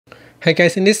Hi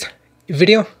guys, in this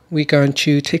video we're going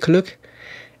to take a look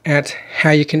at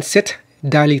how you can set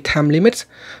daily time limits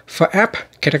for app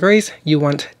categories you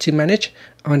want to manage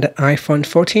on the iPhone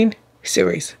 14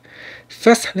 series.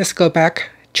 First, let's go back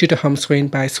to the home screen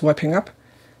by swiping up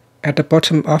at the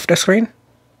bottom of the screen.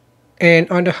 And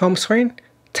on the home screen,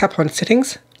 tap on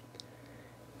Settings.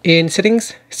 In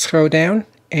Settings, scroll down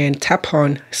and tap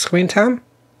on Screen Time.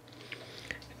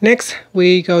 Next,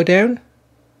 we go down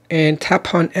and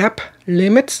tap on App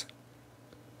Limits.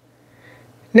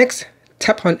 Next,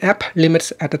 tap on App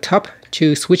Limits at the top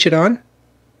to switch it on.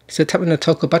 So tap on the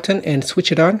toggle button and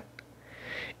switch it on.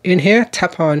 In here,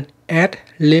 tap on Add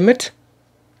Limit.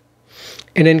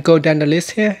 And then go down the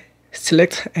list here.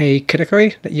 Select a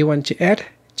category that you want to add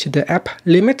to the app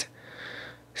limit.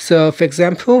 So for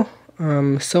example,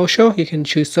 social, you can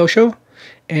choose social,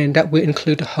 and that will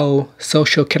include the whole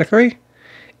social category.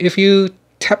 If you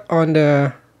tap on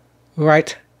the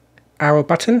right arrow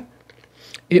button,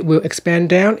 it will expand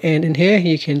down, and in here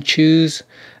you can choose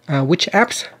which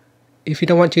apps. If you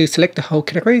don't want to select the whole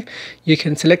category, you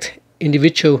can select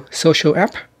individual social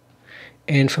app,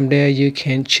 and from there you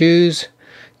can choose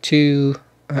to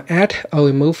add or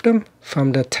remove them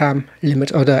from the time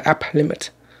limit or the app limit.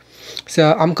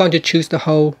 So I'm going to choose the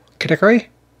whole category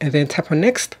and then tap on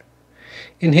Next.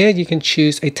 In here you can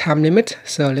choose a time limit.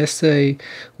 So let's say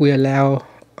we allow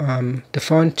the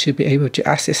phone to be able to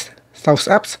access those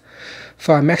apps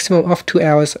for a maximum of 2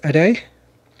 hours a day.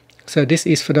 So this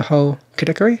is for the whole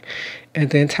category,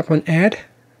 and then tap on Add,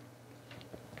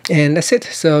 and that's it.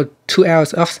 So 2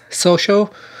 hours of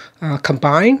social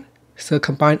combined. So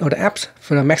combine all the apps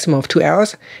for a maximum of 2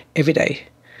 hours every day.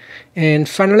 And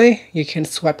finally, you can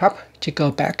swipe up to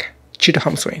go back to the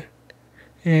home screen.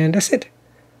 And that's it.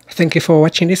 Thank you for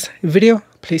watching this video.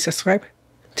 Please subscribe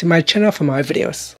to my channel for more videos.